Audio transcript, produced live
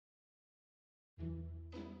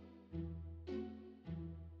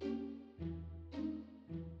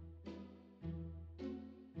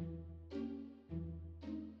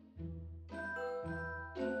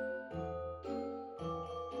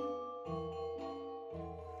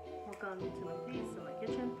welcome to my place in my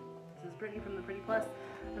kitchen. This is Brittany from the Pretty Plus,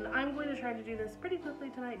 and I'm going to try to do this pretty quickly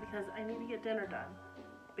tonight because I need to get dinner done.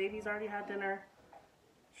 Baby's already had dinner.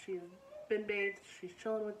 She's been bathed. She's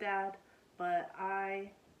chilling with Dad, but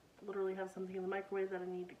I literally have something in the microwave that I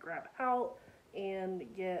need to grab out and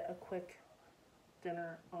get a quick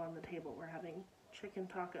dinner on the table. We're having chicken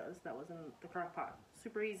tacos that was in the crock pot.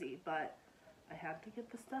 Super easy, but I had to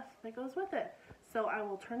get the stuff that goes with it. So I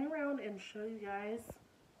will turn around and show you guys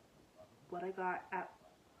what I got at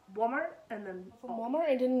Walmart. And then from Walmart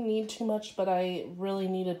I didn't need too much, but I really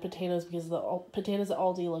needed potatoes because the potatoes at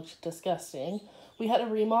Aldi looked disgusting. We had a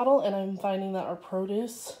remodel, and I'm finding that our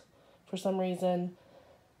produce for some reason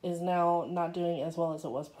is now not doing as well as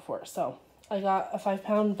it was before. So I got a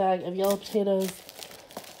 5-pound bag of yellow potatoes.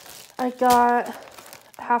 I got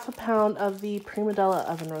half a pound of the Prima Della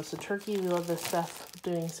oven roasted turkey. We love this stuff.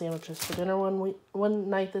 Doing sandwiches for dinner one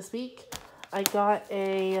night this week. I got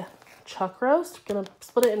a chuck roast. I'm gonna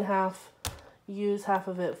split it in half. Use half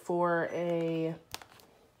of it for a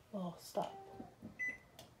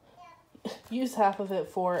use half of it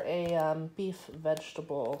for a beef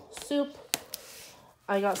vegetable soup.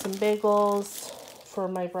 I got some bagels for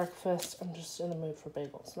my breakfast. I'm just in the mood for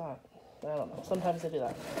bagels. I don't know. Sometimes I do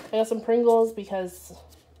that. I got some Pringles because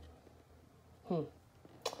I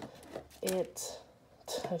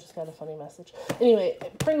just got a funny message. Anyway,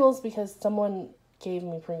 Pringles because someone gave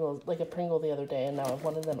me Pringles, like a Pringle the other day, and now I've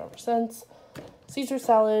wanted them ever since. Caesar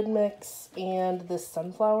salad mix and this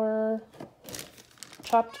sunflower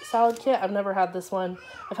chopped salad kit. I've never had this one.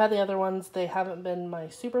 I've had the other ones. They haven't been my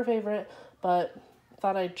super favorite, but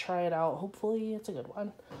thought I'd try it out. Hopefully it's a good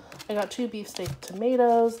one. I got 2 beefsteak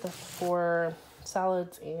tomatoes for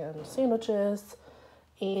salads and sandwiches.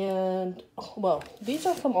 And, well, these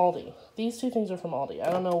are from Aldi. These 2 things are from Aldi.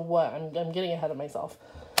 I don't know what. I'm getting ahead of myself.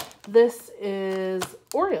 This is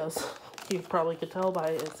Oreos. You probably could tell by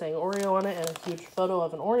it saying Oreo on it and a huge photo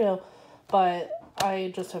of an Oreo. But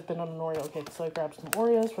I just have been on an Oreo kick, so I grabbed some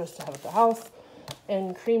Oreos for us to have at the house.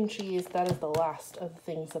 And cream cheese. That is the last of the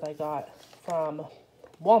things that I got from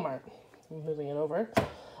Walmart. I'm moving it over.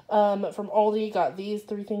 From Aldi, got these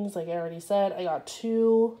 3 things like I already said. I got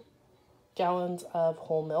 2 gallons of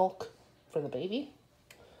whole milk for the baby.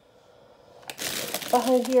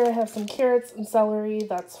 Behind here I have some carrots and celery.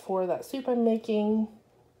 That's for that soup I'm making.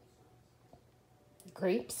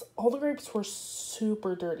 Grapes. All the grapes were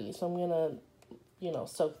super dirty, so I'm gonna,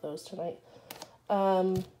 soak those tonight.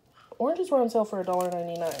 Oranges were on sale for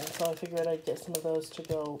 $1.99, so I figured I'd get some of those to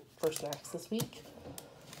go for snacks this week.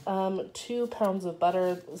 2 pounds of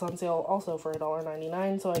butter is on sale also for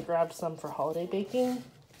 $1.99, so I grabbed some for holiday baking.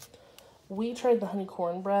 We tried the honey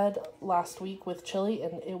cornbread last week with chili,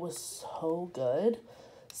 and it was so good.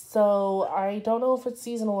 So I don't know if it's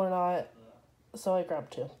seasonal or not, so I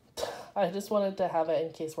grabbed 2. I just wanted to have it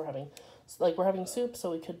in case we're having soup,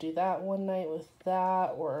 so we could do that one night with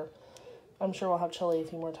that, or I'm sure we'll have chili a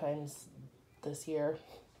few more times this year.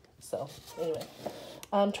 So anyway,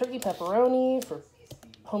 turkey pepperoni for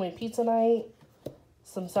homemade pizza night,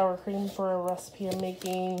 some sour cream for a recipe I'm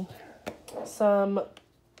making, some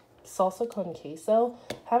salsa con queso.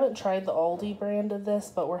 Haven't tried the Aldi brand of this,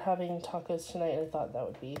 but we're having tacos tonight, and I thought that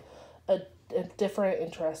would be a different,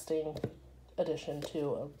 interesting addition to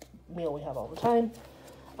a meal we have all the time.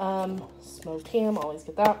 Smoked ham, always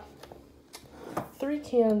get that. 3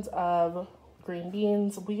 cans of green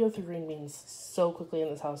beans. We go through green beans so quickly in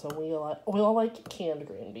this house, and we all like canned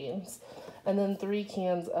green beans. And then 3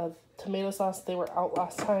 cans of tomato sauce. They were out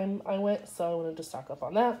last time I went, so I wanted to stock up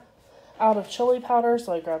on that. Out of chili powder,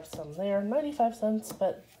 so I grabbed some there. 95 cents,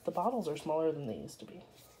 but the bottles are smaller than they used to be.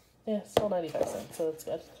 Yeah, still 95 cents, so that's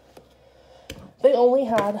good. They only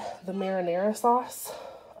had the marinara sauce.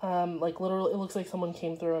 Literally, it looks like someone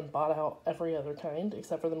came through and bought out every other kind,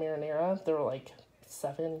 except for the marinara. There were like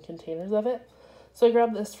 7 containers of it. So I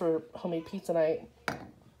grabbed this for homemade pizza night.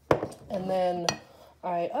 And then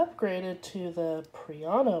I upgraded to the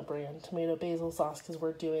Priano brand tomato basil sauce because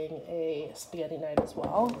we're doing a spaghetti night as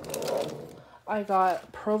well. I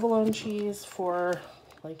got provolone cheese for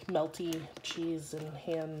like melty cheese and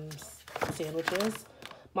ham sandwiches.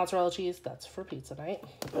 Mozzarella cheese, that's for pizza night.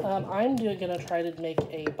 I'm gonna try to make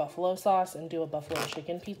a buffalo sauce and do a buffalo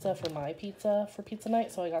chicken pizza for my pizza for pizza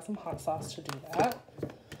night, so I got some hot sauce to do that.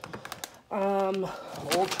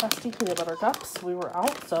 Old trusty peanut butter cups. We were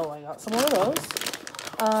out, so I got some more of those.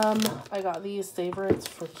 I got these favorites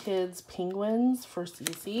for kids, penguins for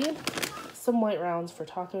CC, some white rounds for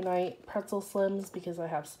taco night, pretzel slims because I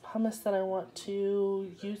have some hummus that I want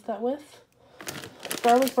to use that with,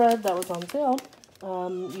 garlic bread that was on sale,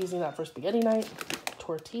 using that for spaghetti night,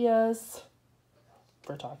 tortillas,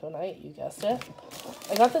 for taco night, you guessed it.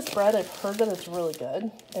 I got this bread. I've heard that it's really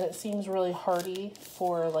good, and it seems really hearty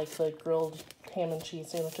for like the grilled ham and cheese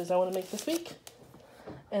sandwiches I want to make this week.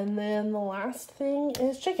 And then the last thing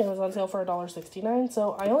is chicken. It was on sale for $1.69,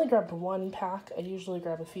 so I only grabbed one pack. I usually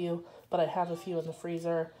grab a few, but I have a few in the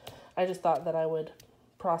freezer. I just thought that I would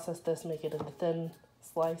process this, make it into thin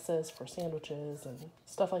slices for sandwiches and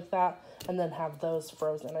stuff like that, and then have those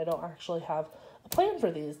frozen. I don't actually have a plan for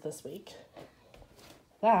these this week.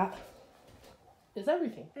 That is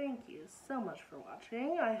everything. Thank you so much for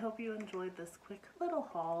watching. I hope you enjoyed this quick little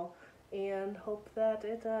haul and hope that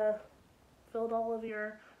it filled all of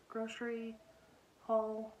your grocery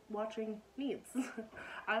haul watching needs.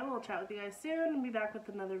 I will chat with you guys soon and be back with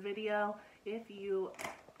another video. If you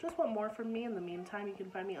just want more from me in the meantime, you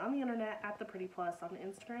can find me on the internet at The Pretty Plus on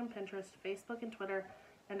Instagram, Pinterest, Facebook, and Twitter.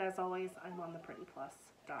 And as always, I'm on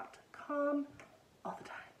theprettyplus.com all the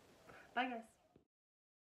time. Bye, guys.